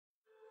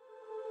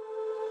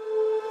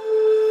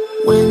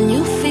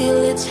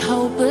it's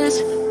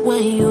hopeless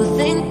when you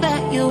think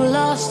that you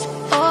lost.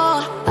 Oh,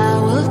 I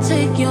will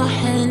take your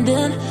hand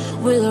and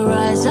we'll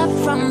rise up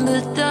from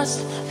the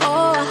dust.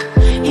 Oh,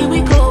 here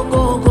we go,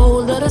 go, go,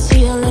 let us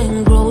heal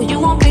and grow. You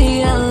won't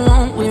be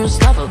alone, we're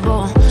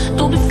unstoppable.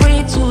 Don't be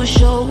afraid to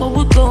show what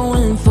we're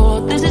going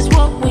for. This is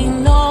what we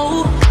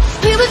know.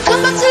 We will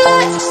come back to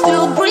life,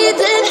 still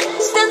breathing,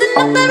 standing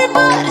up,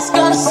 everybody's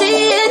gonna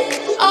see it.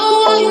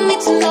 Oh, all you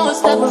need to know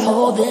is that we're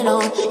holding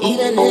on.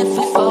 Even if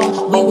we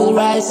fall, we will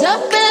rise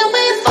up and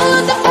we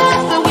follow the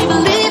path that we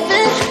believe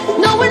in.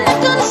 No, we're not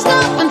gonna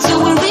stop until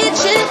we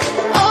reach it.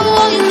 Oh,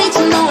 all you need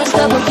to know is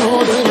that we're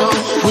holding on.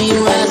 We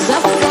rise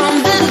up from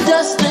the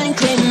dust and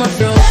claim our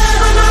throne.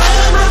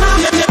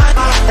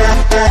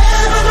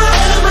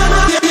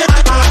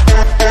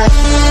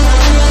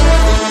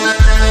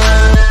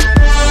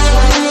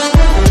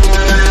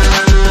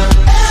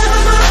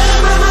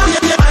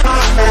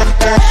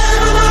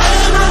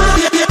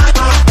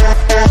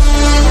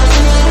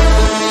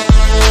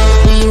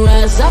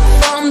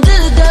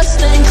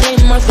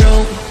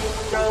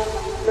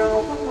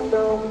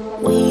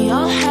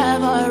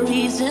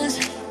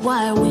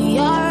 Why we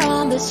are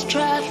on this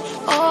track.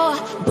 Oh,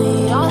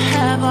 we all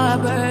have our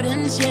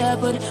burdens, yeah,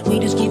 but we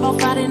just keep on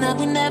fighting and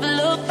we never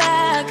look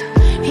back.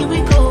 Here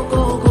we go,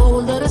 go, go,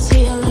 let us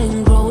heal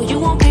and grow. You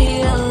won't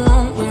be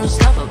alone, we're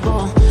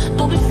unstoppable.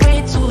 Don't be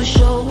afraid to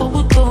show what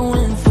we're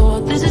going for.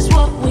 This is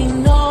what we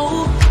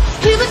know.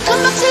 We will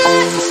come back to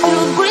life,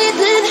 still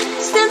breathing,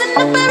 standing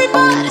up,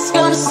 everybody's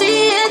gonna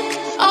see it.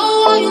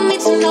 Oh, all you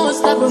need to know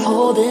is that we're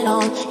holding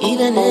on.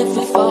 Even if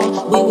we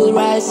fall, we will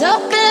rise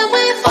up and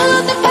we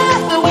follow the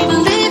path that we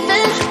believe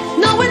in.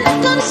 No, we're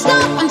not gonna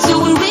stop until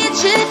we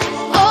reach it.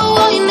 Oh,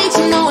 all you need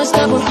to know is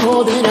that we're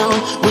holding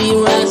on. We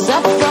rise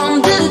up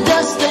from the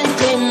dust and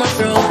claim our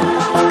throne.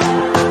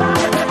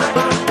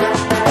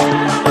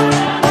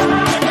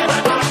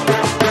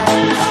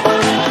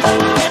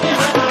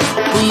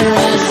 We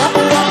rise up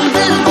from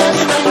the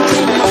dust and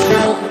claim our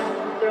throne.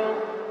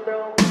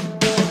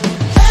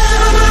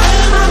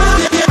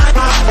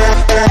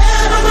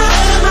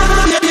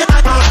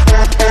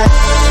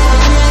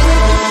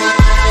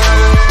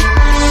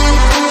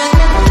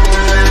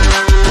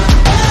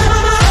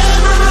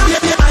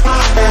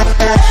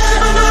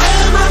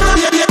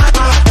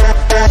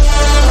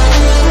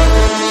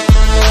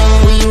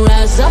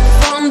 Up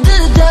from the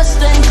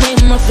dust and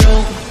claim my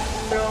throne.